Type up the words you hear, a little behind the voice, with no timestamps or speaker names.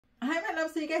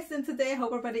up? So you guys doing today? I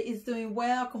hope everybody is doing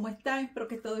well. ¿Cómo están? Espero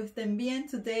que todos estén bien.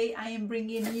 Today I am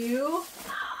bringing you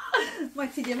my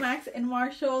Tjmaxx and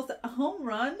Marshall's home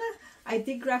run. I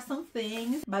did grab some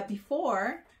things, but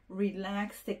before,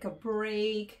 relax, take a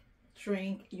break,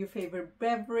 drink your favorite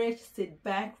beverage, sit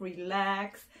back,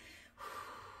 relax.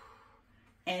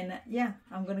 And yeah,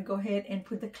 I'm gonna go ahead and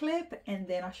put the clip and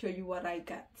then I'll show you what I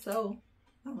got. So,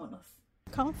 vámonos.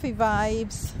 Comfy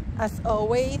vibes as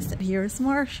always. Here's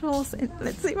Marshall's and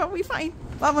let's see what we find.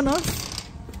 Vámonos.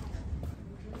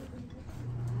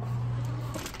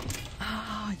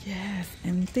 Oh yes,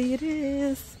 empty it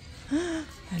is.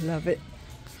 I love it.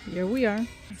 Here we are.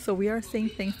 So we are seeing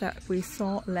things that we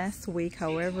saw last week.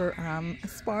 However, I'm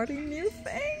spotting new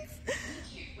things.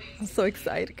 I'm so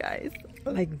excited, guys.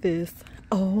 Like this.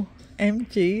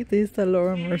 OMG, this is the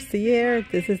Mercier.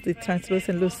 This is the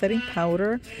translucent loose setting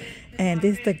powder. And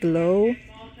this is the glow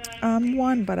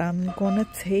one, but I'm gonna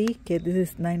take it. This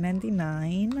is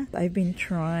 $9.99. I've been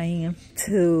trying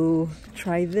to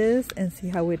try this and see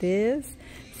how it is.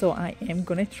 So I am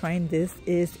gonna try, and this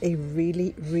is a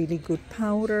really good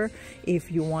powder. If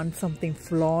you want something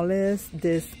flawless,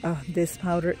 this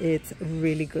powder, it's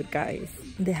really good, guys.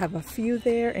 They have a few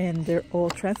there and they're all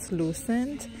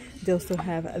translucent. They also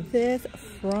have this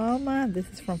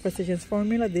is from Precision's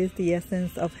Formula. This is the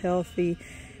Essence of Healthy.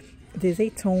 This is a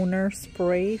toner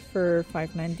spray for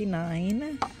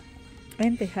 $5.99.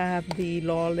 And they have the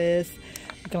Lawless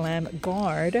Glam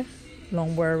Guard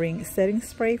long wearing setting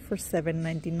spray for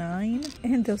 $7.99.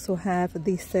 And they also have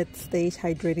the Set Stage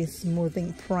Hydrating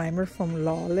Smoothing Primer from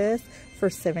Lawless for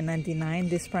 $7.99.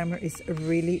 This primer is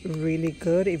really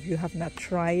good. If you have not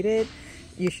tried it,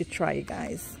 you should try it,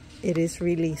 guys. It is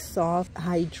really soft,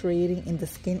 hydrating in the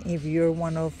skin. If you're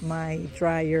one of my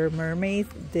drier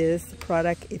mermaids, this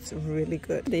product, it's really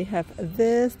good. They have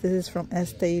this is from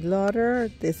Estee Lauder.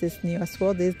 This is new as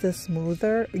well. This is the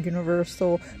Smoother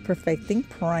Universal Perfecting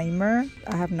Primer.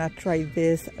 I have not tried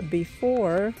this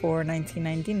before for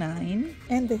 $19.99.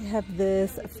 And they have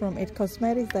this from IT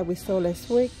Cosmetics that we saw last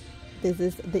week. This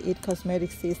is the IT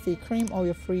Cosmetics CC Cream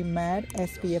Oil Free Matte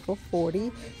SPF of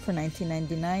 40 for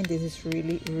 $19.99. This is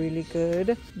really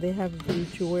good. They have the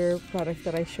Jewelry products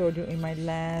that I showed you in my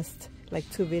last, like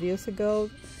 2 videos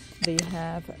ago. They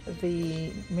have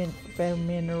the Bare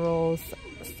Minerals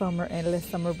Summer Endless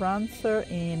Summer Bronzer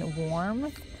in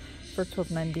Warmth for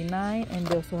 $12.99. And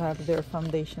they also have their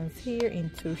foundations here in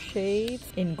 2 shades,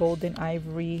 in Golden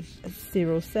Ivory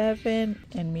 07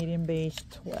 and Medium Beige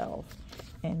 12.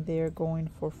 And they're going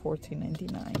for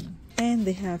 $14.99. And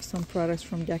they have some products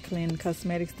from Jacqueline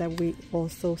Cosmetics that we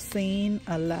also seen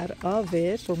a lot of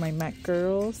it for my MAC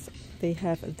girls. They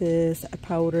have this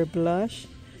powder blush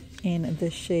in the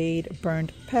shade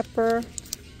Burnt Pepper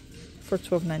for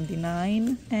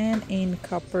 $12.99 and in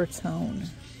Copper Tone.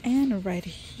 And right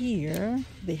here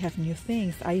they have new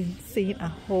things. I've seen a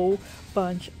whole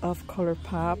bunch of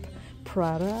Colourpop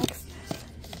products.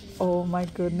 Oh my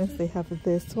goodness, they have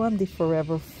this one, the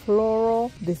Forever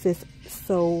Floral. This is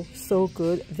so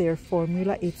good. Their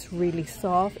formula, it's really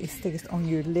soft. It stays on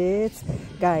your lids.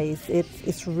 Guys,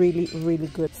 it's really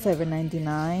good.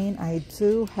 $7.99. I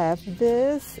do have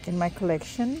this in my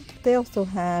collection. They also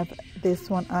have this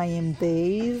one, I Am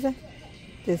Days.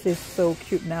 This is so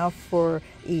cute now for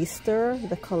Easter.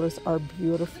 The colors are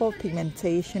beautiful.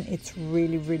 Pigmentation, it's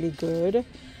really good.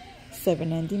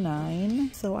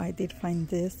 $7.99. So I did find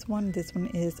this one. This one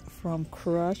is from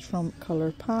Crush from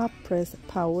Colourpop Press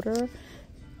Powder,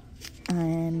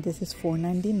 and this is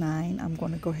 $4.99. I'm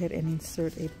gonna go ahead and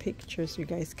insert a picture so you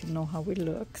guys can know how it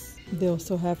looks. They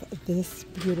also have this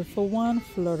beautiful one,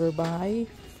 Flutterby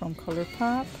from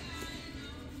Colourpop,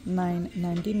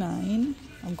 $9.99.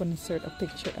 I'm gonna insert a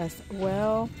picture as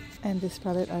well. And this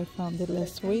palette, I found it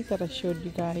last week that I showed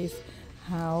you guys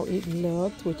how it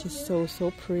looked, which is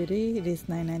so pretty. It is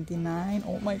 $9.99.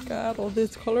 Oh my god, all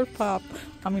this Colourpop.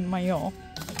 I'm in my own.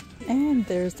 And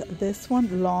there's this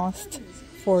one, Lost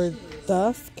for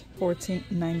Dusk,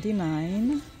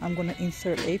 $14.99. I'm gonna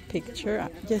insert a picture.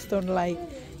 I just don't like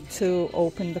to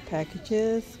open the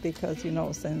packages because, you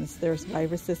know, since there's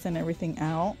viruses and everything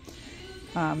out,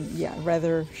 yeah, I'd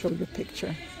rather show you a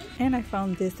picture. And I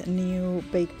found this new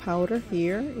bake powder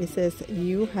here. It says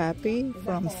You Happy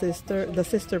from the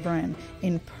Sister brand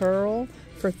in Pearl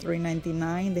for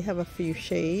 $3.99. They have a few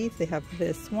shades. They have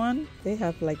this one. They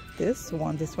have like this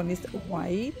one. This one is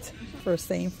white for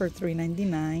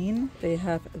 $3.99. They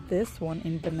have this one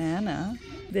in banana.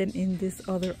 Then in this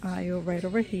other aisle right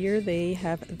over here, they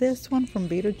have this one from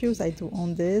Beetlejuice. I do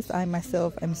own this. I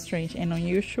myself am strange and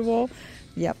unusual.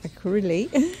 Yep, I could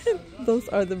relate. Those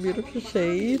are the beautiful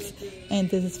shades, and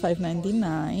this is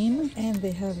 $5.99. And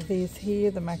they have this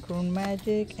here, the Macaroon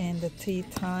Magic and the Tea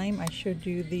Time. I showed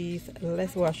you these well,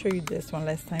 I showed you this one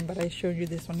last time, but I showed you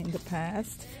this one in the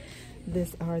past.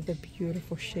 These are the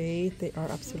beautiful shades. They are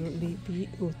absolutely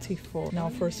beautiful. Now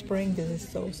for spring, this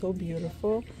is so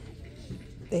beautiful.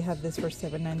 They have this for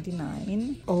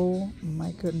 $7.99. Oh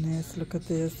my goodness, look at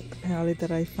this palette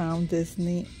that I found,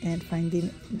 Disney and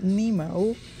Finding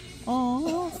Nemo.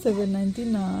 Oh,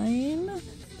 $7.99.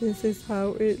 This is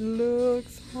how it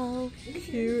looks. How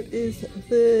cute is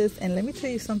this? And let me tell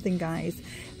you something, guys.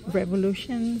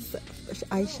 Revolution's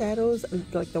eyeshadows,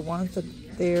 like the ones that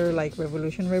they're like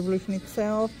Revolution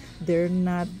itself, they're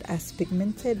not as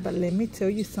pigmented, but let me tell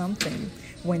you something.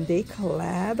 When they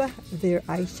collab, their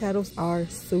eyeshadows are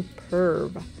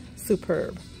superb.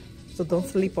 So don't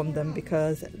sleep on them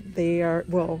because they are,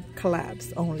 well,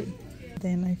 collabs only.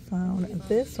 Then I found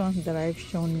this one that I've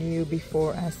shown you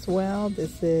before as well.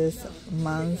 This is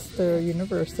Monster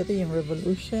University in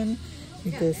Revolution.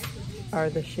 These are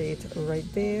the shades right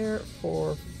there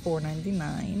for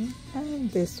 $4.99.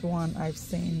 And this one I've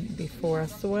seen before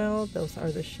as well. Those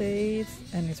are the shades,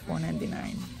 and it's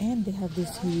 $4.99. And they have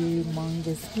this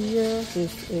humongous here.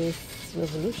 This is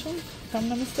Revolution, if I'm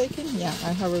not mistaken. Yeah,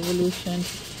 I have Revolution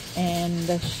and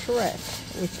the Shrek,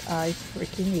 which I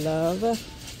freaking love.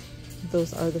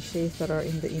 Those are the shades that are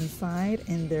in the inside,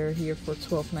 and they're here for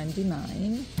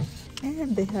 $12.99.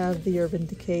 And they have the Urban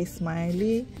Decay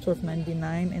Smiley,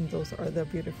 $12.99, and those are the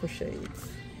beautiful shades.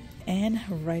 And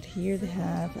right here they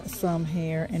have some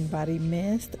hair and body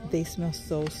mist. They smell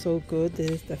so good.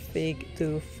 This is the Fig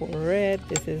Dew Forêt.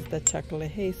 This is the Chocolate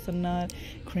Hazelnut,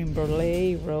 Cream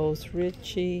Brulee, Rose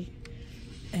Richie,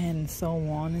 and so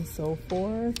on and so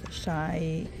forth.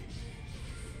 Shy,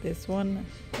 this one,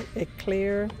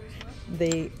 Eclair.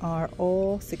 They are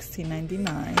all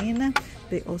 $16.99.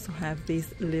 They also have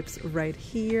these lips right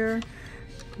here.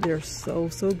 They're so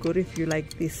good if you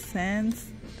like these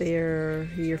scents. They're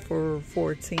here for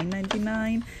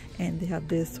 $14.99. And they have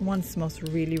this one, smells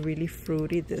really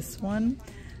fruity, this one.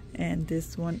 And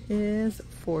this one is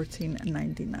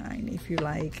 $14.99 if you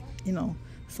like, you know,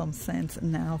 some scents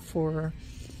now for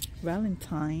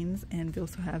Valentine's. And they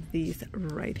also have these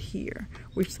right here,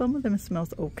 which some of them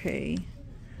smells okay.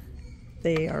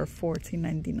 They are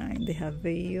 $14.99. They have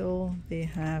Veil, they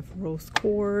have Rose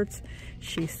Quartz,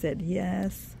 She Said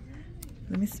Yes.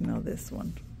 Let me smell this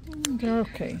one. They're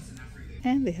okay.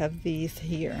 And they have these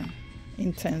here,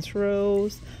 Intense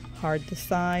Rose, Heart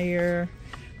Desire,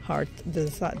 Heart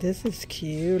Desire. This is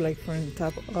cute, like for on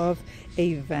top of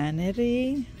a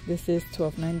vanity. This is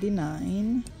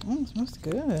 $12.99. Oh, it smells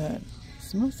good. It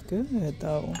smells good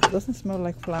though. It doesn't smell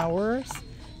like flowers,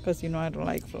 because you know I don't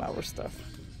like flower stuff.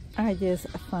 I just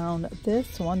found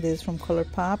this one. This is from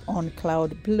Colourpop on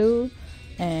Cloud Blue,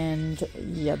 and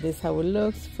yeah, this is how it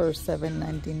looks for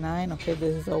 $7.99. Okay,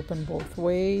 this is open both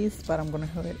ways, but I'm gonna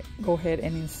go ahead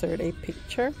and insert a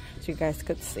picture so you guys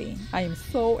could see. I am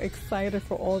so excited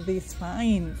for all these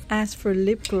finds. As for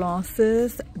lip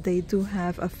glosses, they do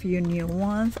have a few new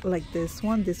ones, like this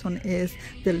one. This one is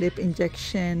the Lip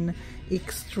Injection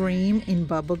Extreme in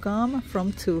Bubblegum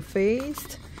from Too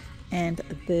Faced. And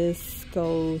this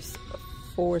goes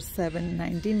for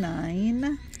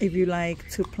 $7.99. If you like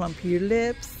to plump your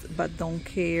lips but don't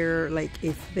care like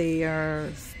if they are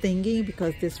stinging,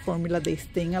 because this formula they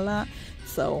sting a lot,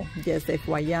 so just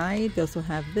FYI. They also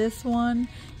have this one,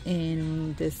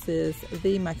 and this is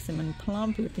the Maximum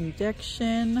Plump Lip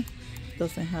Injection.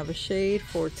 Doesn't have a shade,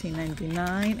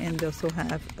 $14.99. And they also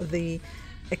have the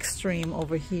Extreme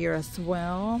over here as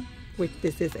well, which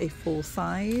this is a full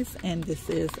size, and this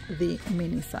is the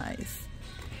mini size.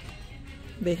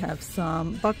 They have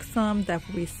some Buxom that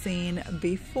we've seen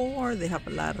before. They have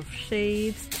a lot of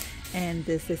shades, and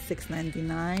this is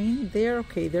 $6.99. They're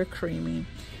okay, they're creamy,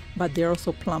 but they're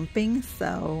also plumping.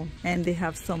 So, and they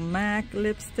have some MAC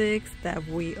lipsticks that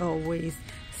we always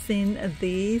seen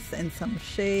these, and some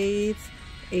shades,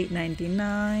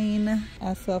 $8.99.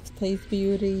 As of Taste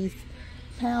Beauty's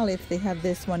palettes, they have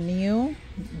this one new,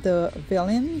 the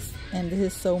Villains, and this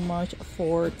is so much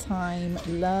for Time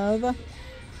Love.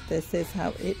 This is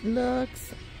how it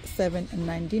looks,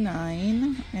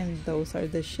 $7.99, and those are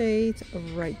the shades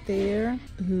right there.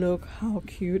 Look how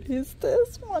cute is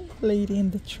this one, Lady in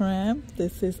the Tramp.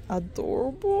 This is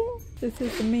adorable. This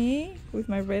is me with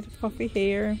my red puffy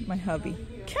hair, my hubby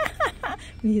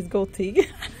with his goatee.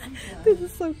 This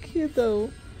is so cute though.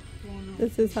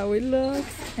 This is how it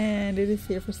looks, and it is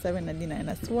here for $7.99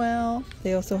 as well.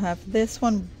 They also have this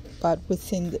one, but we've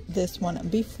seen this one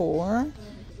before.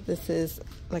 This is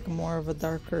like more of a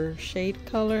darker shade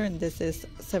color, and this is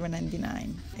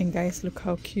 $7.99. And guys, look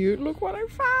how cute. Look what I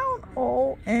found.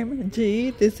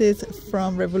 OMG. This is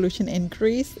from Revolution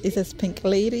Increase. It says Pink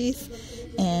Ladies,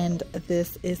 and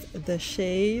this is the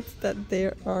shades that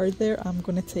there are there. I'm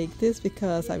gonna take this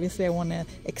because obviously I want to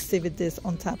exhibit this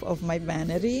on top of my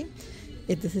vanity.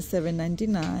 This is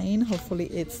 $7.99. Hopefully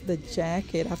it's the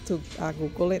jacket. I have to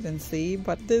Google it and see,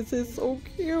 but this is so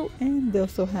cute. And they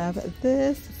also have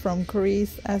this from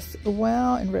Greece as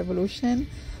well in Revolution,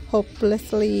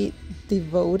 Hopelessly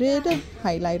Devoted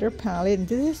highlighter palette. And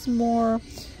this is more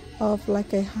of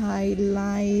like a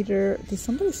highlighter. Did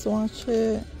somebody swatch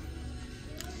it?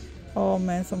 Oh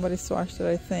man, somebody swatched it,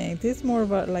 I think. This is more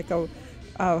of a like a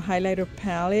highlighter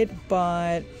palette,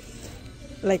 but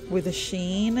like with a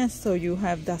sheen, so you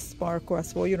have that sparkle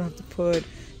as well. You don't have to put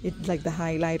it like the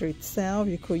highlighter itself.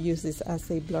 You could use this as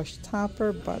a blush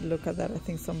topper, but look at that. I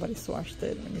think somebody swatched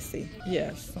it. Let me see.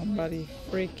 Yes, somebody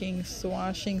freaking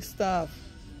swatching stuff.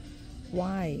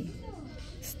 Why?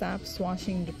 Stop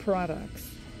swatching the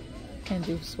products. And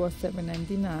this was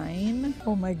 $7.99.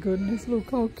 Oh my goodness,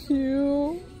 look how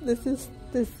cute. This is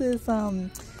not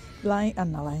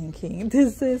Lion King.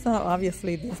 This is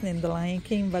obviously Disney and the Lion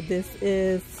King, but this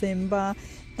is Simba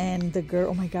and the girl.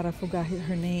 Oh my god, I forgot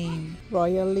her name.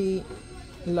 Royally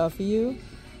Love You.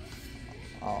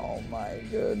 Oh my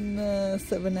goodness,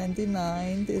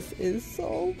 $7.99. This is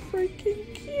so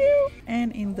freaking cute.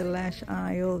 And in the lash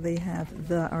aisle, they have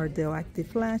the Ardell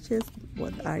Active Lashes.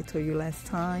 What I told you last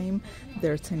time,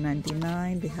 they're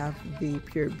 $10.99. They have the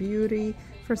Pure Beauty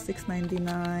for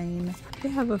 $6.99. They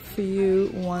have a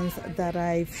few ones that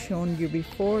I've shown you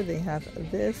before. They have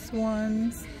this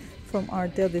ones from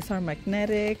Ardell. These are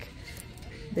magnetic.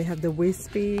 They have the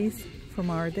Wispies from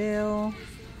Ardell.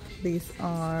 These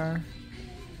are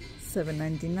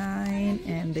 $7.99.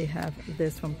 And they have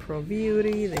this from Pro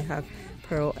Beauty. They have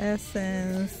Pearl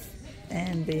Essence,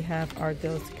 and they have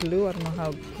Ardell's Glue. I don't know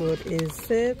how good is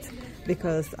it,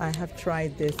 because I have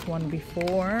tried this one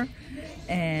before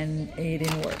and it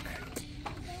didn't work.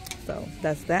 So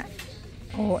that's that.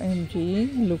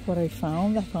 OMG, look what I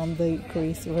found. I found the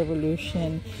Grease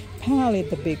Revolution palette,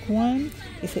 the big one.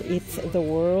 It's the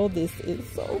World. This is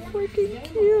so freaking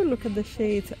cute. Look at the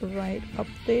shades right up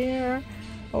there.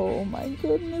 Oh my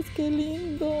goodness, que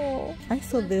lindo. I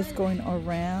saw this going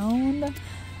around.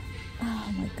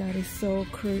 Oh my god, it's so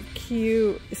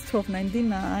cute. It's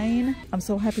 $12.99. I'm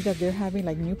so happy that they're having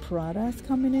like new products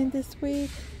coming in this week,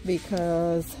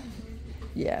 because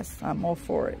yes, I'm all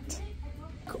for it.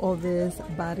 All these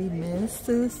body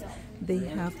mists, they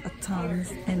have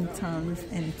tons and tons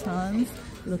and tons.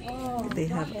 Look, they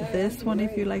have this one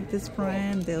if you like this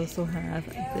brand. They also have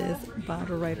this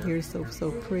bottle right here, so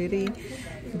pretty.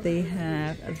 They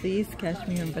have these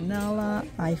Cashmere and Vanilla.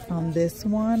 I found this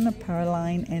one,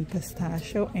 Paraline and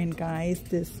Pistachio, and guys,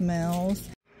 this smells.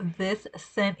 This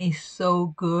scent is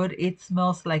so good. It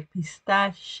smells like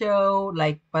pistachio,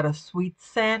 but a sweet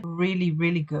scent. Really,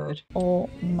 really good. Oh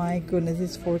my goodness,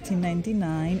 it's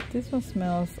 $14.99. This one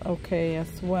smells okay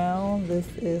as well. This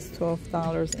is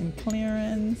 $12 in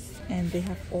clearance, and they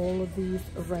have all of these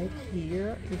right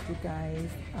here if you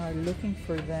guys are looking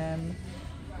for them.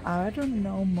 I don't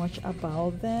know much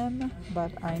about them,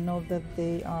 but I know that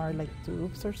they are like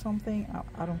dupes or something.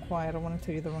 I don't want to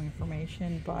tell you the wrong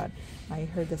information, but I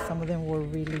heard that some of them were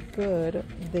really good.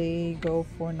 They go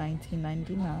for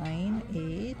 $19.99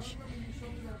 each,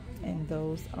 and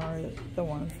those are the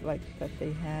ones that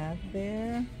they have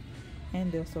there.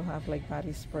 And they also have like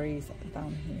body sprays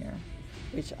down here,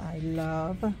 which I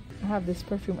love. I have this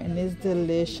perfume and it's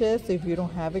delicious. If you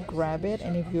don't have it, grab it.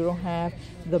 And if you don't have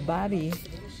the body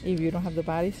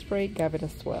spray, grab it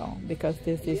as well, because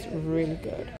this is really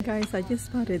good. Guys, I just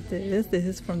spotted this. This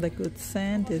is from the Good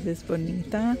Scent. This is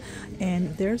Bonita,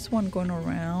 and there's one going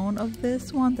around of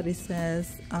this one that it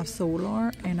says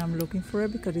Solar, and I'm looking for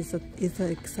it because it's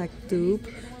an exact dupe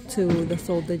to the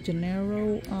Sol de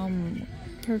Janeiro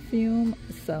perfume.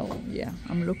 So yeah,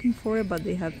 I'm looking for it, but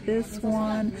they have this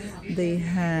one, they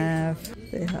have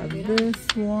this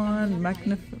one,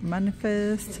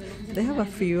 Manifest. They have a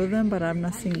few of them, but I'm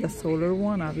not seeing the solar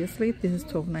one. Obviously this is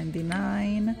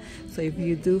 $12.99, so if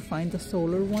you do find the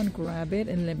solar one, grab it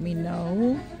and let me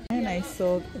know. And I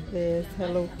saw this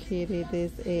Hello Kitty.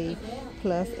 This is a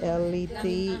plus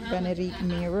LED vanity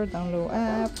mirror download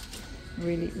app.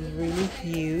 Really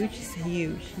huge. It's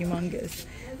huge, humongous.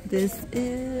 This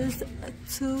is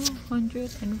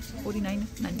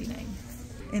 $249.99.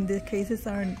 And the cases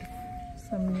are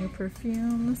some new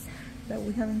perfumes that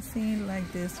we haven't seen,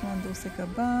 like this one, Dolce &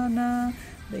 Gabbana.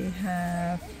 They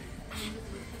have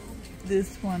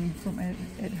this one from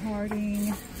Ed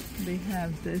Harding. They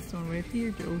have this one right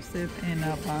here, Joseph and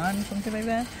Van, something like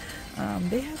that.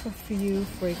 They have a few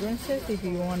fragrances if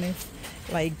you want to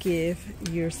like give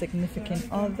your significant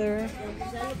other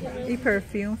a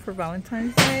perfume for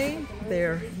Valentine's Day.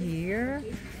 They're here,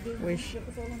 which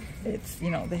it's, you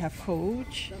know, they have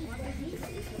Coach.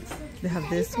 They have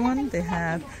this one. They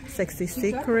have Sexy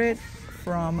Secret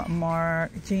from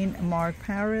Jean Marc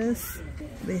Paris.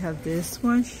 They have this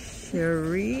one,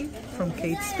 Cherie from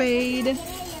Kate Spade.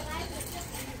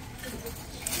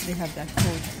 They have that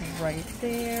Coach right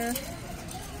there.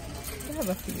 They have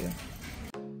a few.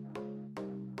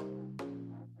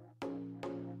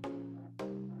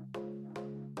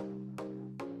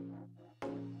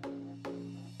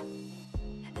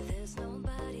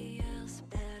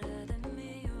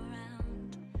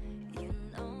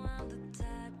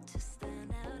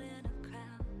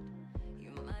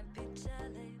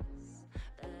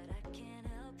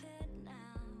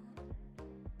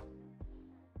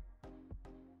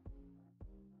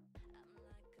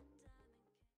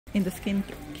 In the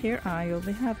skincare aisle,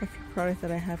 they have a few products that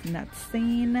I have not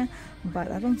seen, but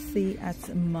I don't see as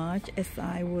much as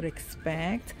I would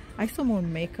expect. I saw more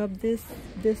makeup this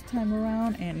time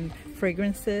around and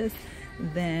fragrances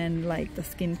than like the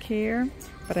skincare,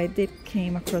 but I did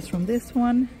came across from this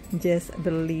one, Just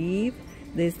Believe.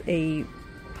 This is a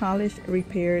Polish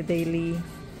Repair Daily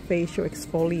Facial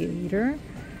Exfoliator.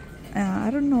 I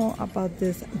don't know about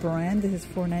this brand. This is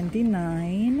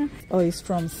 $4.99. Oh, it's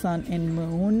from Sun and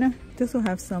Moon. They also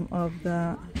have some of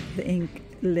the ink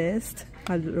list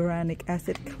hyaluronic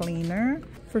acid cleaner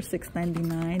for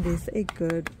 $6.99. This is a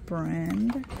good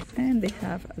brand. And they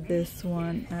have this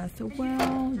one as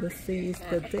well. This is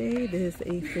the day. This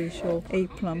is a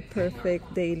Plum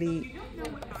Perfect Daily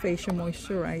Facial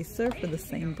Moisturizer for the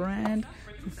same brand.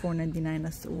 For $4.99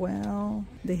 as well.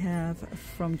 They have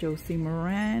from Josie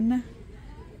Moran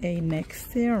a neck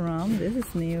serum. This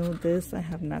is new. This I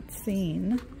have not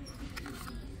seen.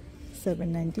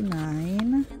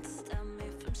 $7.99.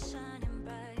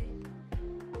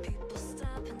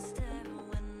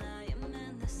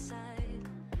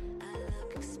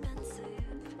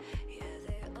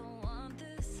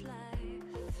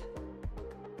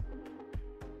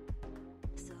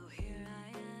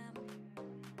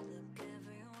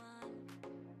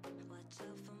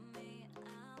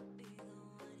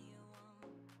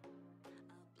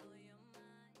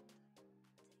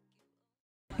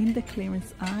 In the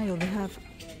clearance aisle, they have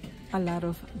a lot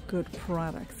of good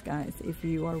products, guys. If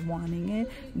you are wanting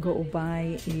it, go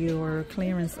by your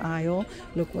clearance aisle.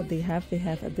 Look what they have. They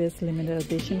have this limited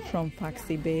edition from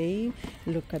Foxy Bay.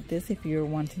 Look at this if you're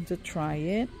wanting to try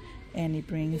it. And it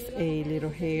brings a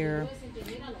little hair.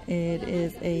 It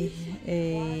is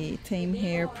a tame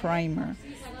hair primer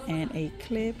and a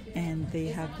clip, and they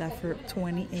have that for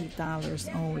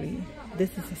 $28 only.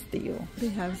 This is a steal. They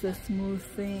have the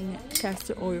smoothing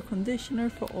castor oil conditioner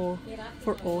for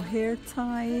all hair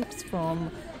types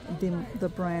from the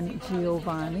brand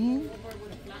Giovanni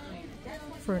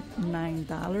for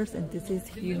 $9, and this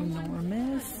is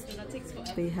enormous.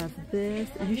 They have this.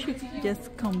 You should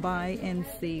just come by and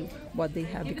see what they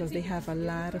have, because they have a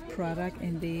lot of product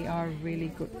and they are really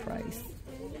good price.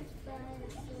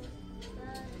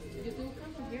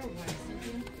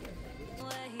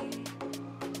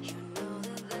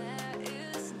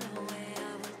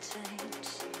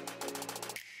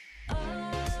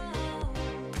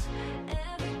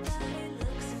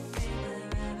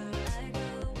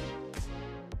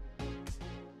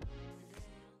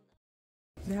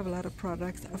 They have a lot of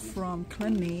products from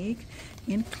Clinique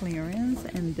in clearance,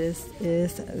 and this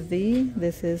is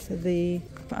the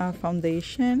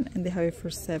foundation, and they have it for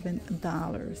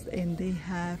 $7, and they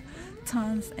have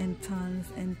tons and tons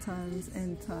and tons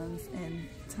and tons and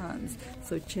tons.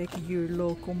 So check your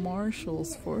local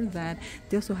Marshalls for that.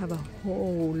 They also have a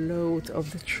whole load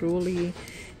of the Truly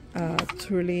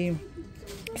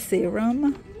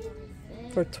serum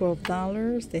for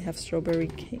 $12. They have strawberry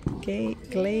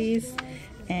glaze,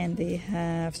 and they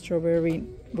have strawberry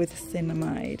with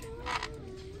cinnamide,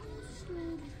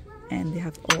 and they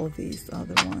have all these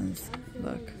other ones.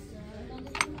 Look,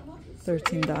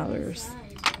 $13.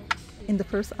 In the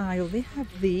first aisle, they have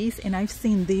these, and I've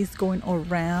seen these going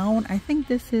around. I think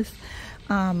this is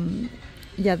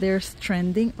yeah, they're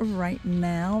trending right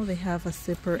now. They have a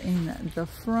zipper in the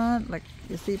front, like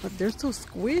you see, but they're so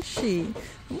squishy.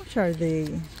 How much are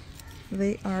they?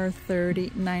 They are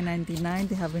 $39.99.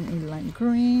 They have an inline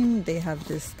green. They have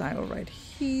this style right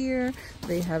here.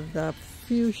 They have the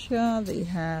fuchsia. They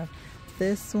have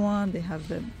this one. They have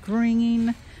the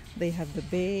green. They have the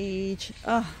beige.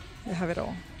 They have it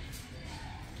all.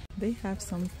 They have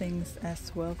some things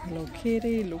as well. Hello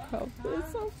Kitty, look how this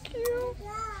is so cute.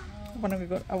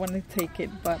 I want to take it,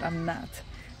 but I'm not.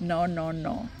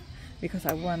 No. Because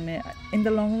I want it, in the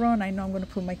long run, I know I'm going to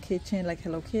put my kitchen like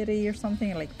Hello Kitty or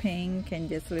something, like pink and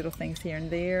just little things here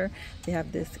and there. They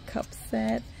have this cup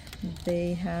set.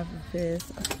 They have this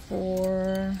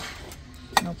for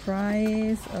no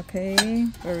price. Okay,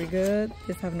 very good.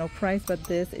 This have no price, but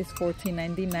this is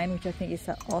 $14.99, which I think is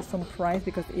an awesome price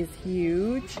because it's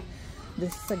huge.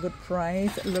 This is a good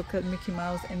price. Look at Mickey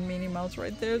Mouse and Minnie Mouse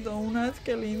right there. Donuts,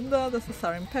 que linda. That's a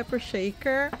salt and pepper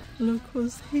shaker. Look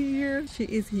who's here. She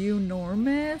is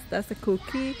enormous. That's a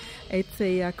cookie. It's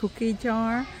a cookie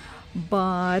jar.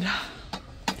 But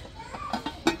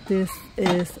this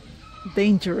is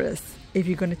dangerous. If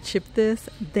you're gonna chip this,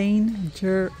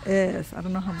 dangerous. I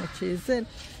don't know how much is it.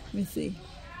 Let me see.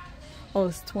 Oh,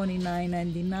 it's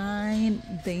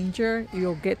 $29.99. Danger.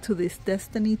 You'll get to this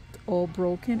Destiny all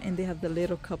broken, and they have the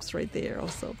little cups right there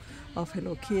also of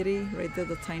Hello Kitty right there,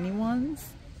 the tiny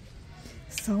ones.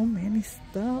 So many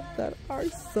stuff that are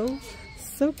so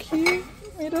cute.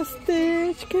 Mira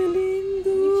Stitch, que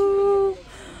lindo.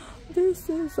 This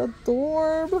is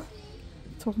adorable.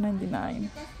 $12.99.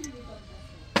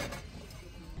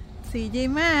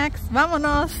 Tjmaxx,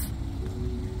 vámonos.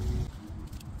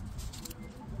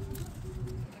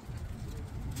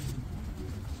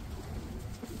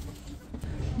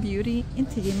 Beauty in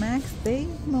Tjmaxx, they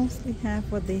mostly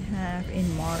have what they have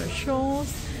in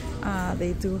Marshalls.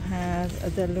 They do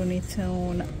have the Looney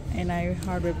Tune and I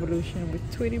Heart Revolution with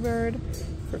Tweety Bird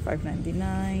for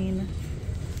 $5.99.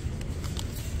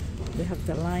 They have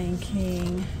the Lion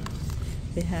King.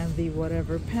 They have the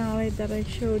Whatever palette that I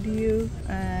showed you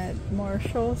at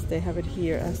Marshalls. They have it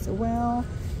here as well,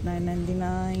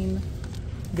 $9.99.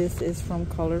 This is from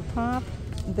Colourpop.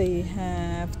 They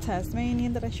have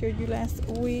Tasmanian that I showed you last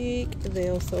week. They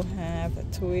also have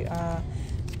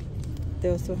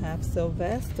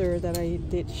Sylvester that I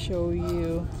did show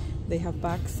you. They have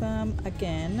Buxom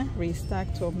again, restock,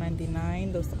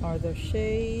 $12.99. Those are the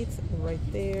shades right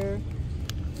there.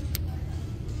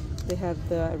 They have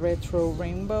the Retro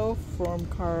Rainbow from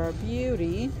Cara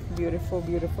Beauty. Beautiful,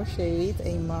 beautiful shade.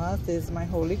 A must. This is my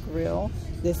holy grail.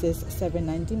 This is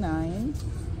 $7.99.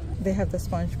 They have the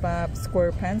SpongeBob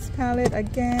SquarePants palette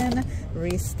again,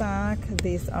 restock.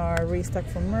 These are restock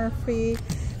from Murphy.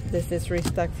 This is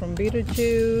restock from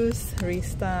Beetlejuice,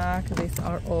 restock. These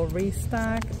are all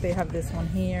restock. They have this one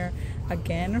here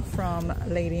again from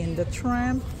Lady and the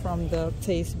Tramp from the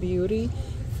Taste Beauty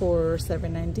for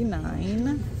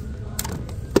 $7.99.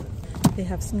 They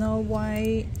have Snow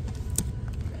White,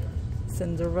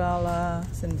 Cinderella,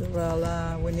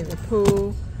 Winnie the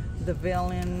Pooh, the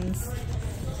villains.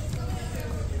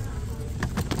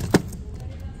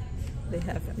 They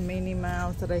have Minnie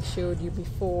Mouse that I showed you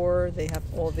before. They have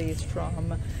all these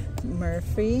from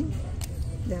Murphy.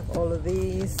 They have all of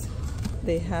these.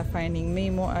 They have Finding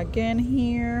Nemo again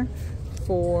here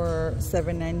for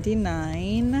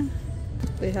 $7.99.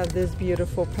 They have this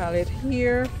beautiful palette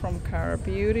here from Cara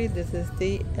Beauty. This is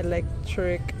the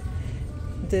Electric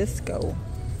Disco.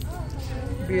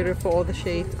 Beautiful. All the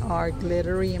shades are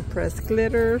glittery and pressed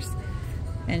glitters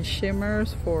and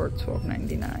shimmers for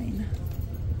 $12.99.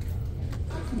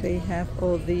 They have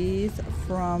all these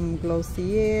from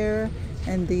Dossier,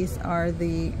 and these are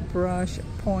the Brush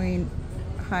Point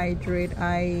Hydrate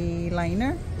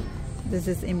Eyeliner. This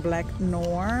is in Black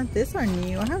Noir. These are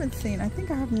new. I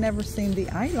think I have never seen the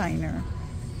eyeliner.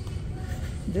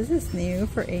 This is new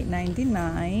for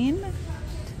 $8.99.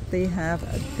 They have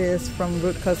this from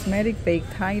Root Cosmetic Baked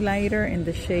Highlighter in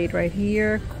the shade right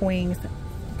here, Queen's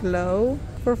Glow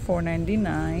for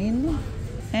 $4.99,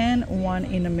 and One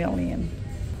in a Million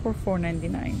for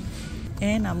 $4.99.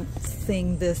 And I'm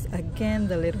seeing this again,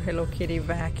 the little Hello Kitty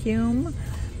vacuum.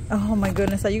 Oh my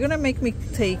goodness, are you gonna make me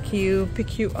pick you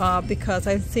up, because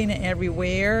I've seen it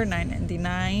everywhere.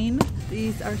 $9.99.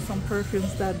 These are some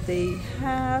perfumes that they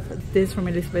have. This from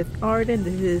Elizabeth Arden.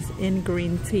 This is in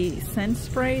Green Tea Scent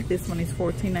Spray. This one is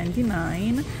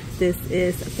 $14.99. This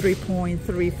is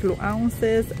 3.3 fluid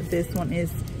ounces. This one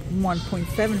is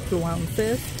 1.7 fluid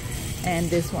ounces.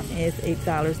 And this one is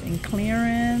 $8 in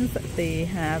clearance. They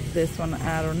have this one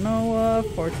out of Noah,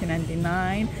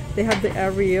 $14.99. They have the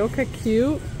Arioca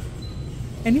Cute,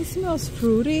 and it smells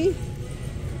fruity.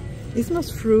 It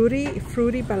smells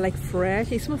fruity, but like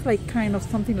fresh. It smells like kind of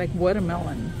something like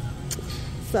watermelon.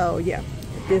 So yeah,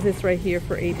 this is right here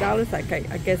for $8.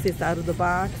 I guess it's out of the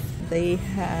box. They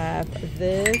have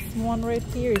this one right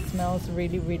here. It smells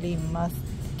really, really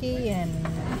musky and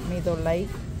middle light.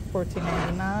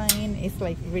 $14.99. It's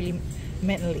like really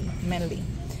mentally.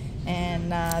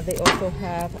 And they also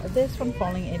have this one,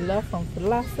 Falling in Love from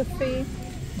Philosophy.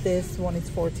 This one is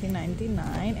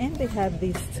 $14.99, and they have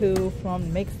these two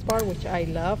from Mixed Bar, which I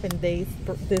love, and this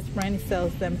brand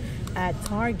sells them at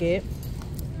Target.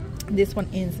 This one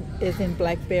is in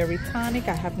Blackberry Tonic.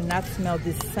 I have not smelled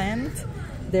this scent.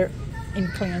 They're in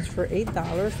clearance for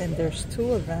 $8, and there's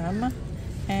two of them.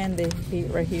 And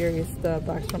right here is the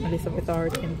box from Elizabeth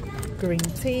Art in green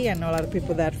tea. I know a lot of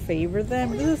people that favor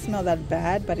them. It doesn't smell that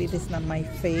bad, but it is not my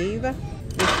fave.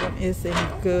 This one is in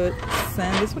good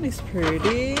scent. This one is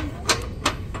pretty.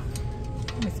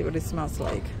 Let me see what it smells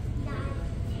like.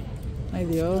 Ay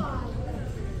Dios.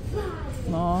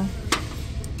 No.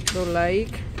 Don't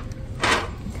like.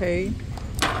 Okay.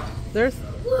 There's,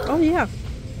 oh yeah.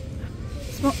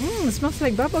 It smells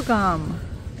like bubblegum.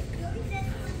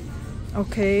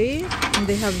 Okay, and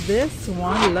they have this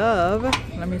one, Love.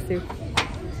 Let me see.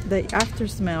 The after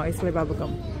smell is like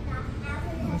bubblegum.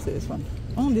 Let me see this one.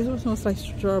 Oh, this one smells like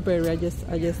strawberry. I just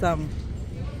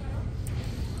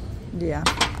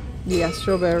yeah,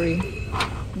 strawberry.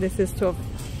 This is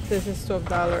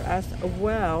 $12 as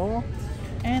well.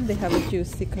 And they have a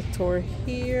Juicy Couture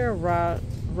here, Ra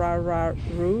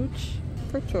Rouge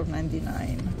for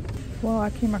 $12.99. Well,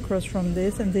 I came across from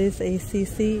this, and this is a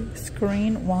CC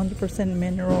Screen 100%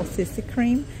 mineral CC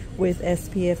cream with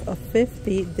SPF of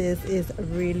 50. This is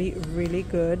really, really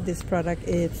good. This product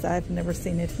is, I've never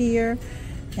seen it here.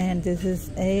 And this is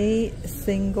a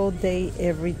single day,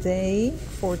 every day,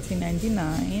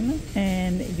 $14.99.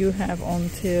 And you have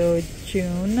until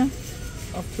June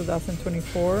of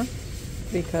 2024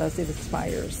 because it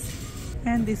expires.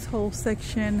 And this whole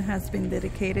section has been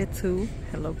dedicated to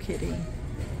Hello Kitty.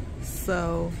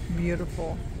 So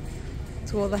beautiful.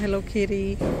 To all the Hello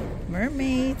Kitty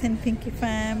mermaids and Pinky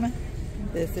fam,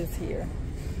 this is here.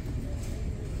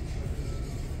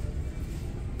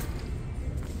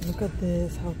 Look at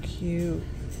this, how cute,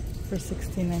 for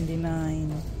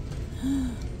 $16.99.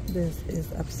 This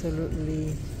is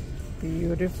absolutely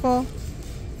beautiful.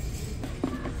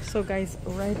 So guys,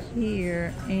 right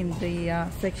here in the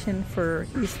section for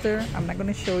Easter, I'm not going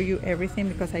to show you everything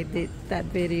because I did that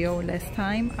video last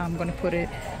time. I'm going to put it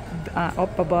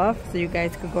up above so you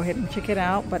guys could go ahead and check it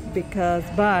out. But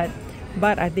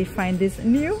I did find this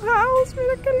new house.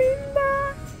 Mira que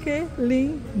linda, que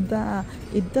linda.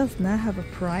 It does not have a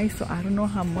price, so I don't know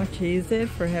how much is it,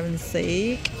 for heaven's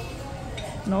sake.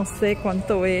 No sé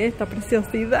cuánto es esta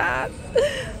preciosidad.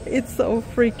 It's so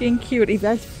freaking cute.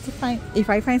 If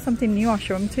I find something new, I'll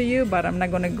show them to you, but I'm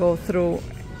not gonna go through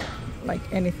like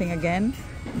anything again.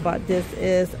 But this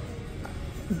is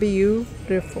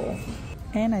beautiful.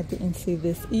 And I didn't see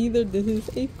this either. This is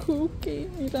a cookie.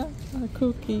 Mira, a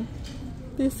cookie.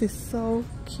 This is so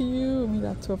cute.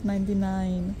 Mira,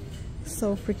 $12.99.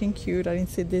 So freaking cute. I didn't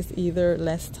see this either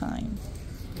last time.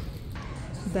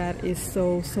 That is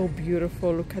so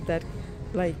beautiful. Look at that,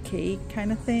 like cake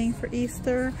kind of thing for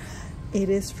Easter. It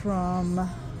is from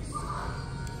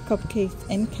Cupcakes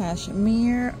and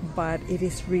Cashmere, but it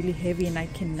is really heavy and I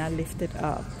cannot lift it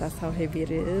up. That's how heavy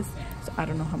it is. So I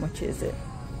don't know how much is it,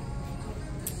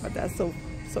 but that's so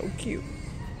cute.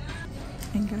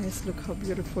 And guys, look how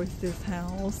beautiful is this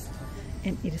house,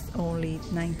 and it is only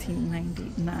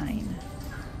 $19.99.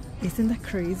 Isn't that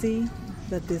crazy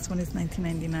that this one is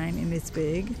 $19.99 and it's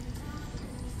big?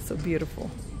 So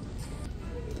beautiful.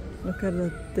 Look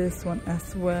at this one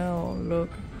as well. Look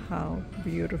how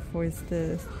beautiful is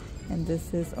this, and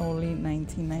this is only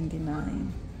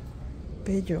 $19.99.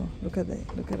 Bello. Look at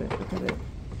it, look at it, look at it.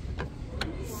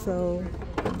 So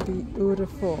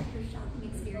beautiful,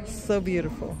 so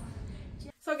beautiful.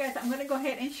 So guys, I'm gonna go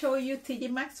ahead and show you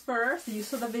Tjmaxx first. You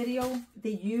saw the video.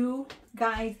 You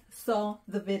guys saw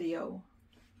the video.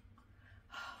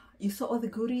 You saw all the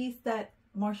goodies that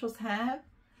Marshalls have.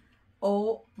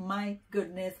 Oh my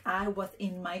goodness, I was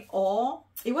in my awe.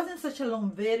 It wasn't such a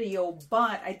long video,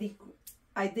 but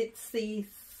I did see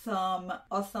some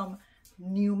awesome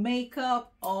new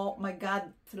makeup. Oh my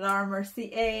god,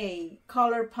 Mercier,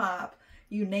 Colourpop,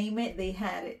 you name it, they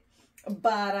had it.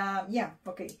 But yeah,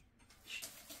 okay.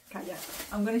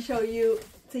 I'm gonna show you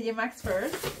Tjmaxx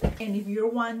first. And if you're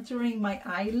wondering my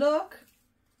eye look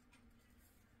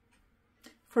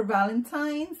for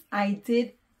Valentine's, I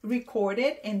did record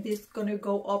it, and this is gonna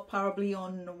go up probably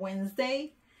on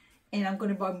Wednesday, and I'm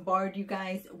gonna bombard you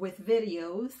guys with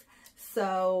videos.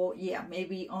 So yeah,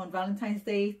 maybe on Valentine's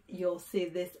Day you'll see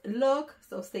this look,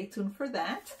 so stay tuned for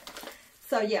that.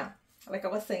 So yeah, like I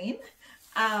was saying,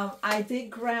 I did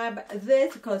grab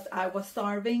this because I was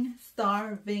starving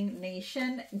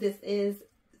nation. This is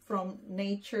from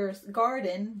Nature's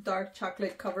Garden dark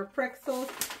chocolate covered pretzels,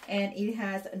 and it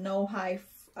has no high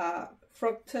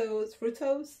fructose,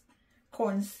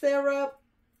 corn syrup,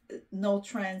 no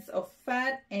trans of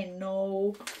fat, and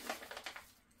no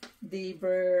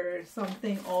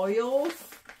something oils.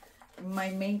 My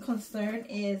main concern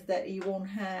is that it won't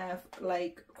have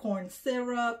like corn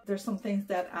syrup. There's some things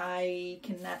that I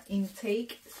cannot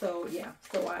intake, so yeah,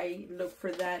 so I look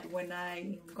for that when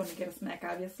I'm gonna get a snack,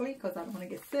 obviously, because I don't want to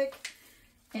get sick.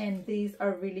 And these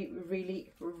are really,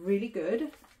 really, really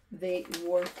good. They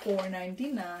were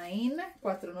 $4.99,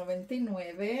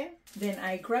 $4.99. Then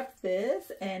I grabbed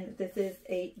this, and this is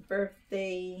a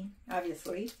birthday,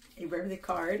 obviously, a birthday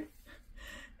card,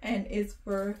 and it's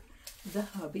for the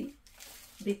hubby,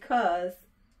 because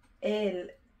el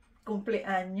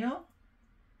cumpleaños,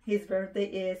 his birthday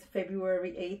is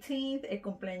February 18th, el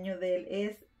cumpleaños de él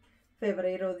es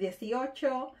febrero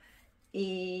 18,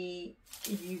 y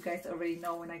you guys already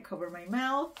know when I cover my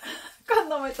mouth,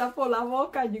 cuando me tapo la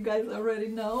boca, you guys already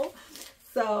know.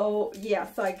 So yeah,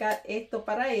 so I got esto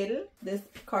para él. This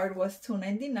card was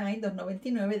 $2.99,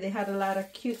 $2.99. They had a lot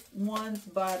of cute ones,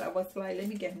 but I was like, let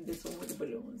me get him this one with the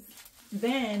balloons.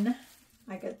 Then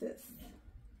I got this.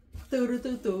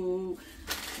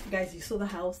 Guys, you saw the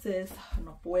houses.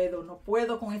 No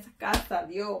puedo con esa casa,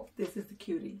 Dios. This is the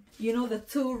cutie. You know the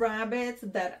two rabbits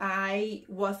that I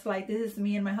was like, this is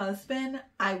me and my husband?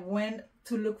 I went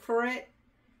to look for it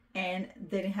and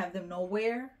they didn't have them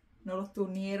nowhere. No los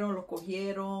turnieron, los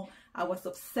cogieron. I was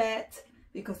upset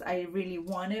because I really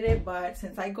wanted it, but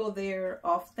since I go there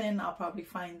often, I'll probably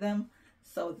find them.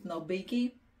 So it's no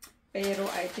biggie. Pero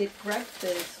I did grab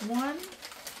this one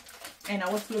and I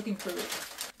was looking for it.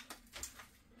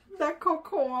 The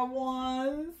cocoa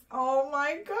ones. Oh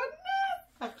my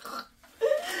goodness.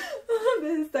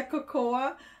 This is the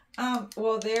cocoa.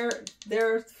 Well, they're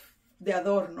the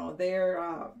adorno.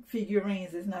 They're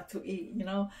figurines. It's not to eat, you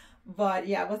know. But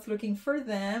yeah, I was looking for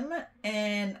them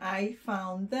and I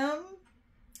found them.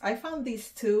 I found these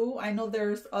two. I know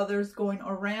there's others going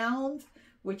around,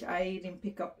 which I didn't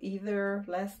pick up either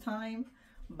last time,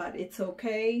 but it's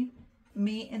okay.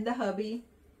 Me and the hubby,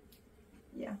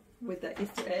 yeah, with the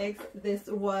Easter eggs. This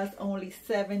was only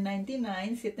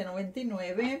 $7.99,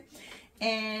 $7.99,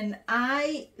 and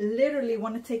I literally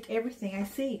want to take everything I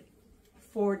see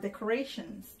for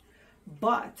decorations,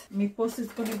 but my post is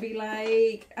gonna be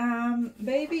like,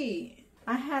 baby,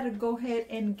 I had to go ahead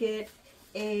and get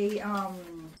a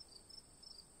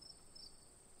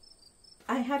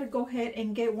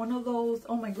one of those.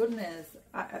 Oh my goodness,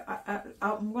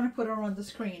 I'm gonna put it on the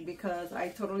screen because I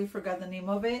totally forgot the name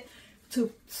of it,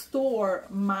 to store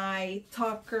my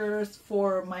talkers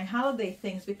for my holiday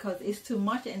things because it's too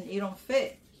much and it don't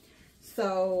fit.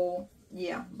 So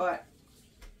yeah, but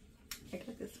I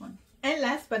got this one. And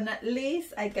last but not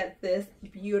least, I got this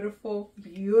beautiful,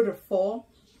 beautiful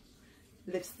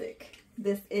lipstick.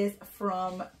 This is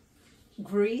from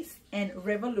Grease and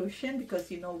Revolution,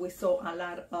 because you know we saw a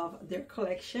lot of their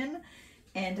collection,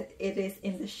 and it is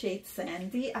in the shade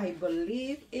Sandy. I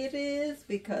believe it is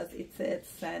because it said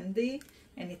Sandy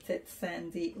and it said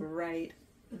Sandy right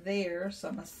there, so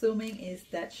I'm assuming it's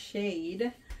that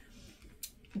shade.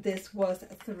 This was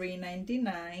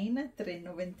 $3.99,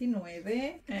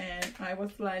 $3.99, and I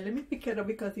was like, let me pick it up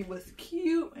because it was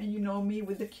cute, and you know me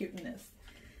with the cuteness.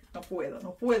 No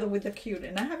puedo with the cute,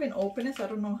 and I haven't opened it, so I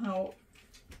don't know how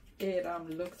it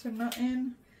looks or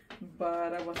nothing,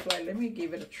 but I was like, let me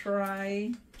give it a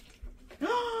try.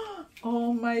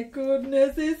 Oh my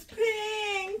goodness, it's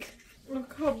pink.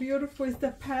 Look how beautiful is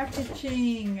the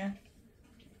packaging.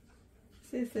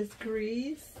 This is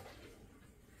Grease.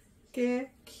 Que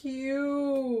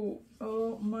cute.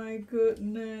 Oh my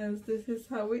goodness, this is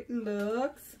how it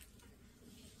looks.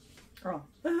 Oh,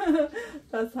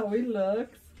 that's how it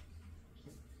looks.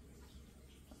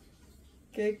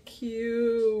 Que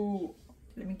cute.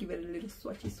 Let me give it a little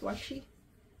swatchy.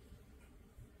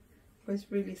 Oh,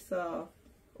 it's really soft.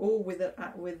 Oh, with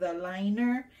the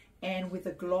liner and with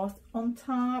the gloss on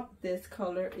top. This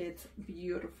color is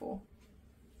beautiful.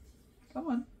 Come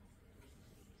on.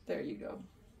 There you go.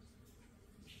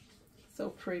 So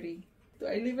pretty. Do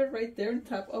I leave it right there on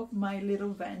top of my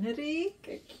little vanity?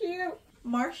 Que cute.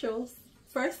 Marshalls.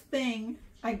 First thing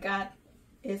I got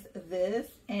is this,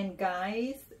 and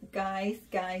guys,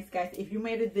 if you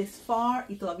made it this far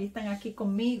y todavía están aquí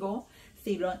conmigo,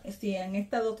 si han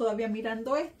estado todavía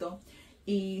mirando esto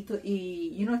y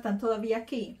you know, están todavía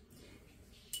aquí,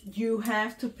 you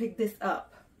have to pick this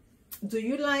up. Do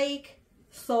you like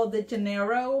Sol de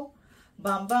Janeiro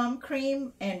Bam Bam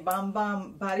cream and Bam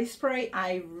Bam body spray?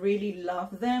 I really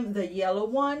love them. The yellow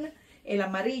one, el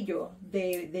amarillo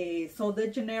de Sol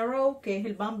de Janeiro, que es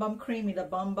el Bam Bam cream y the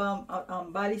Bam Bam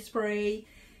body spray.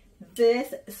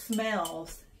 This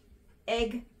smells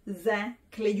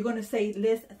exactly. You're gonna say,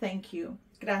 Liz, thank you.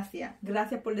 Gracias.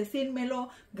 Gracias por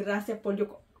decírmelo. Gracias por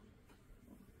yo.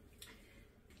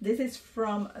 This is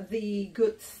from the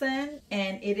Good Scent,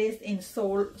 and it is in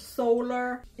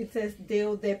solar. It says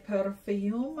Dew de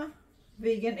Perfume,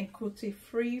 vegan and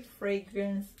cruelty-free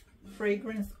fragrance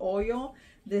oil.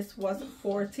 This was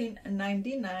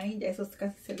 $14.99. Eso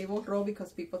casi se le borró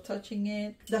because people touching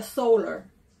it. The solar.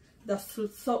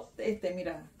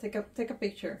 Mira, take a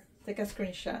picture. Take a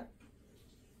screenshot.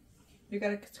 You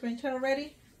got a screenshot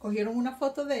already? Cogieron una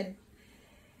foto de él.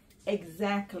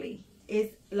 Exactly.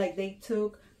 It's like they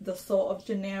took the Sol of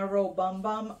Janeiro Bum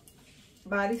Bum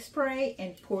body spray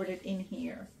and poured it in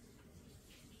here.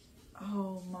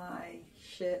 Oh my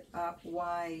shit up.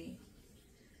 Why?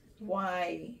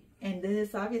 And this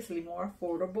is obviously more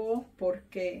affordable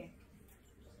porque,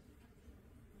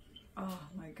 oh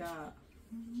my god.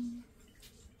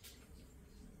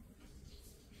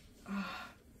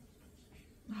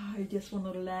 I just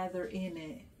want to lather in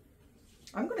it.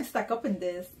 I'm gonna stack up in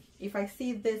this. If I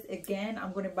see this again,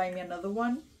 I'm gonna buy me another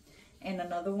one and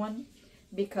another one,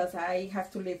 because I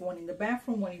have to leave one in the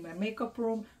bathroom, one in my makeup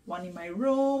room, one in my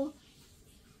room.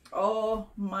 Oh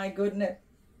my goodness,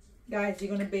 guys,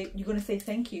 you're gonna say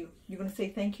thank you. You're gonna say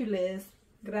thank you, Liz.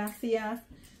 Gracias.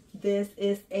 This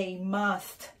is a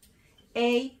must.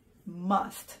 A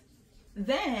must.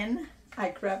 Then I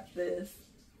grabbed this,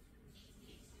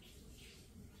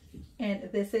 and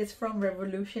this is from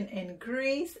Revolution in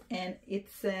Greece, and it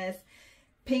says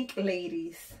Pink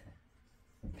Ladies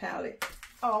palette.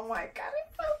 Oh my god,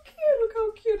 it's so cute. Look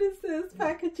how cute is this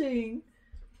packaging.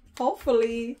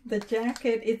 Hopefully the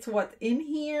jacket, it's what's in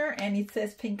here, and it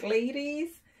says Pink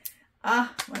Ladies.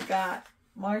 Ah my god.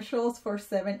 Marshalls for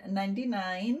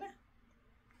 $7.99.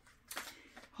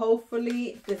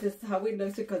 Hopefully this is how it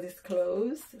looks because it's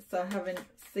closed, so I haven't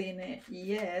seen it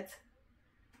yet.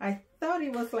 I thought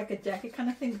it was like a jacket kind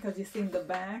of thing because you see in the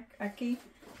back, aquí,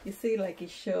 you see like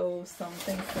it shows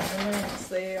something similar. And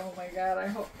say, oh my god, I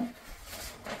hope.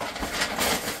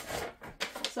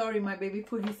 Sorry, my baby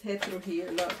put his head through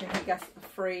here. Look, and he got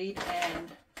afraid,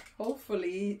 and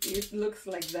hopefully it looks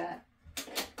like that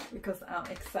because I'm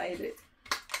excited.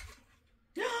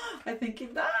 I think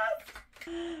it does.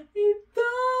 It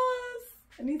does.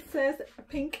 And it says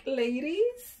Pink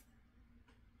Ladies.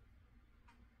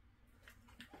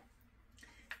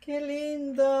 Qué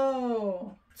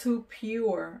lindo. Too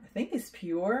pure. I think it's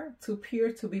pure. Too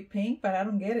pure to be pink, but I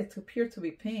don't get it. Too pure to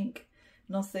be pink.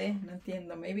 No sé, no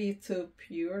entiendo. Maybe it's too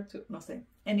pure to, no sé.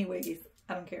 Anyways,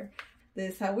 I don't care.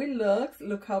 This is how it looks.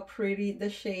 Look how pretty the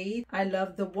shade. I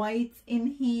love the whites in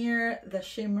here, the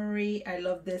shimmery. I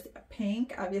love this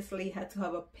pink. Obviously had to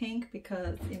have a pink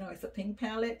because, you know, it's a pink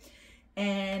palette.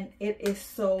 And it is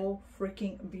so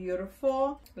freaking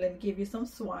beautiful. Let me give you some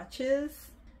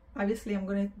swatches. Obviously, I'm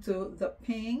going to do the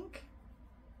pink.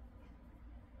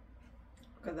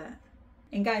 Look at that.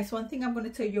 And guys, one thing I'm going to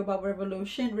tell you about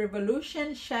Revolution.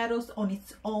 Revolution shadows on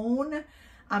its own,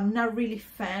 I'm not really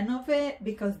fan of it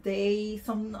because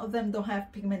some of them don't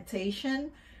have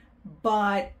pigmentation,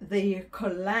 but their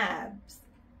collabs,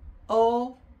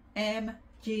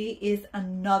 OMG, is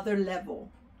another level.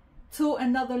 To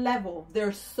another level.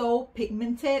 They're so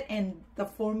pigmented and the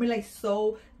formula is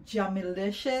so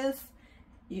jamilicious.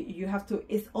 You have to,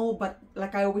 it's all, but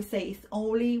like I always say, it's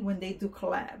only when they do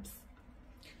collabs.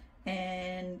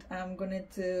 And I'm gonna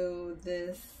do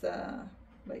this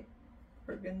like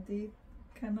burgundy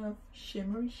kind of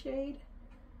shimmery shade.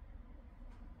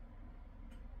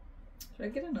 Should I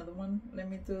get another one? Let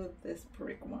me do this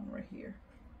brick one right here.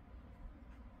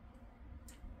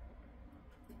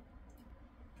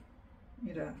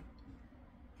 Mira,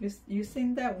 you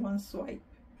seen that one swipe?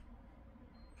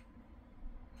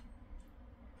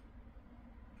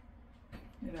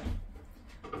 Mira,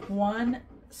 one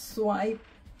swipe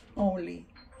only.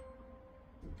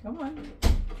 Come on,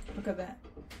 look at that.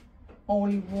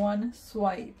 Only one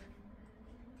swipe.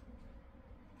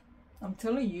 I'm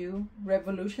telling you,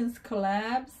 Revolution's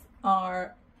collabs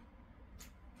are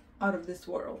out of this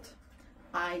world.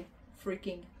 I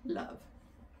freaking love.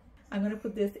 I'm gonna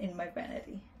put this in my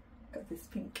vanity because it's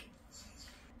pink.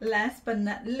 Last but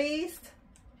not least,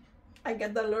 I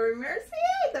got the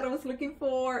Mercier that I was looking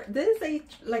for. This is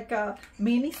like a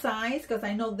mini size because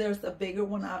I know there's a bigger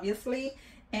one obviously,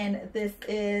 and this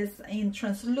is in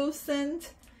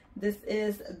translucent. This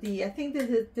is the, I think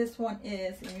this one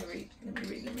is, let me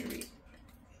read.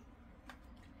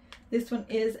 This one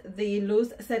is the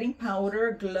loose setting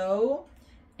powder glow,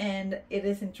 and it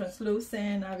is in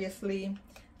translucent. Obviously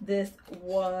this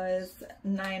was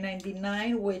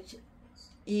 $9.99, which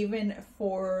even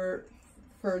for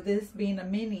this being a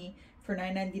mini for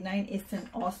 $9.99, it's an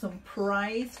awesome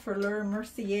price for LOVE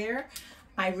Mercier.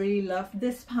 I really love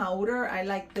this powder. I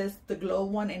like this, the glow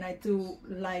one, and I do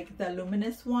like the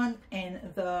luminous one and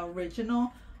the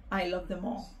original. I love them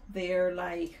all. They're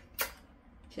like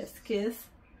just kiss.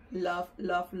 Love,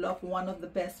 love, love. One of the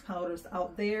best powders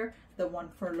out there, the one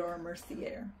for LOVE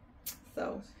Mercier.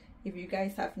 So if you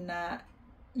guys have not,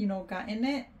 you know, gotten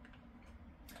it,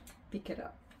 pick it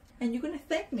up. And you're gonna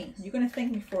thank me. You're gonna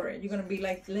thank me for it. You're gonna be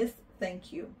like, Liz,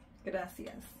 thank you.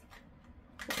 Gracias.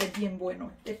 Es bien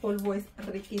bueno. Este polvo es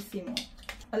riquísimo.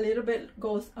 A little bit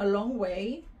goes a long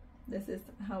way. This is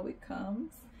how it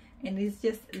comes. And it's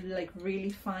just like really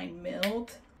fine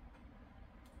milled.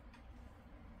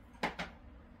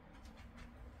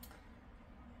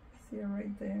 See it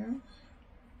right there?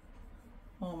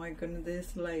 Oh my goodness, this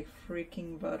is like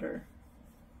freaking butter.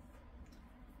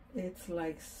 It's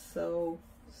like so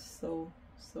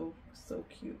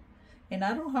cute. And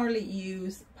I don't hardly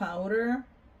use powder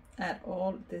at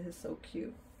all. This is so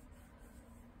cute.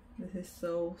 This is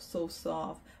so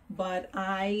soft. But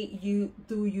you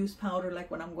do use powder like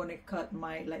when I'm going to cut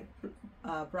my like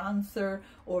bronzer,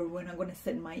 or when I'm going to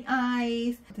set my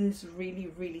eyes. This is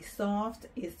really soft.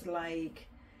 It's like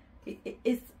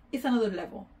it's another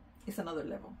level. It's another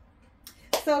level.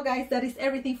 So guys, that is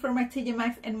everything for my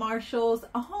Tjmaxx and Marshall's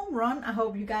home run. I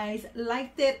hope you guys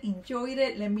liked it, enjoyed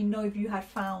it. Let me know if you have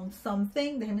found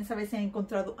something. Déjenme saber si han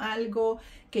encontrado algo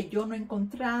que yo no he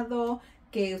encontrado,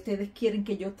 que ustedes quieren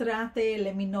que yo trate.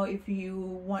 Let me know if you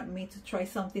want me to try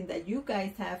something that you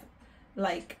guys have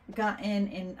like gotten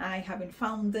and I haven't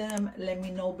found them. Let me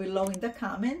know below in the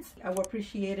comments. I would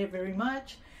appreciate it very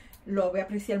much. Lo voy a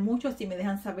apreciar mucho si me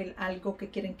dejan saber algo que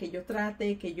quieren que yo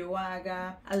trate, que yo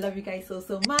haga. I love you guys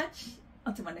so much.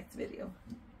 Until my next video.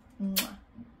 Mwah.